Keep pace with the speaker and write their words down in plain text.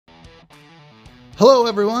Hello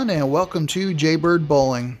everyone and welcome to Jaybird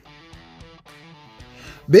Bowling.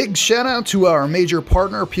 Big shout out to our major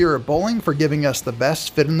partner Pure Bowling for giving us the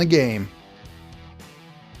best fit in the game.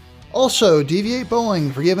 Also DV8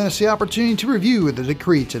 Bowling for giving us the opportunity to review the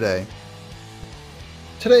Decree today.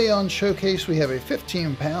 Today on Showcase we have a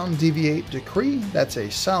 15-pound DV8 Decree. That's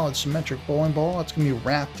a solid symmetric bowling ball. It's going to be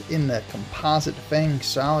wrapped in the composite Fang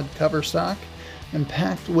solid cover stock and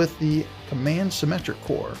packed with the Command symmetric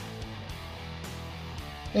core.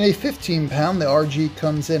 In a 15-pound, the RG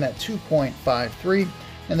comes in at 2.53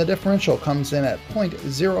 and the differential comes in at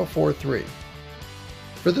 0.043.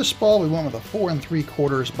 For this ball, we went with a 4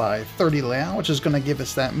 3/4 by 30 layout, which is going to give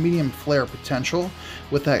us that medium flare potential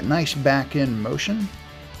with that nice back end motion.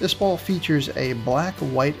 This ball features a black,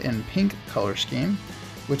 white, and pink color scheme,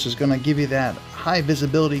 which is going to give you that high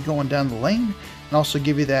visibility going down the lane and also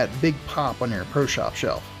give you that big pop on your Pro Shop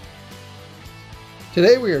shelf.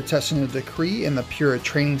 Today we are testing the Decree in the Pure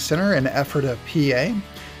Training Center in Ephrata, PA.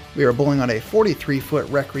 We are bowling on a 43-foot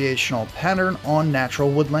recreational pattern on natural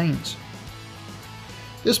wood lanes.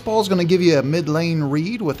 This ball is going to give you a mid-lane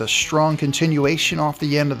read with a strong continuation off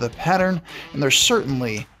the end of the pattern, and there's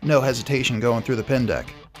certainly no hesitation going through the pin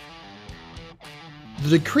deck.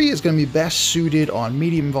 The Decree is going to be best suited on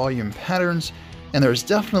medium volume patterns, and there's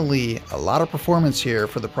definitely a lot of performance here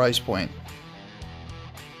for the price point.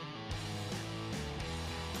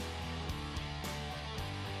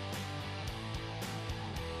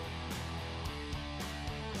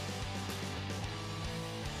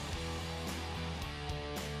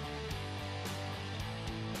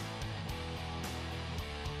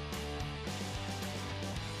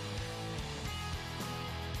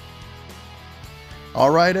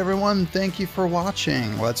 Alright everyone, thank you for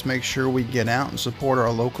watching. Let's make sure we get out and support our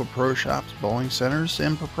local pro shops, bowling centers,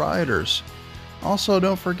 and proprietors. Also,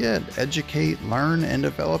 don't forget, educate, learn, and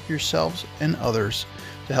develop yourselves and others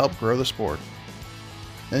to help grow the sport.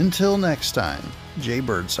 Until next time,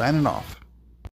 Jaybird signing off.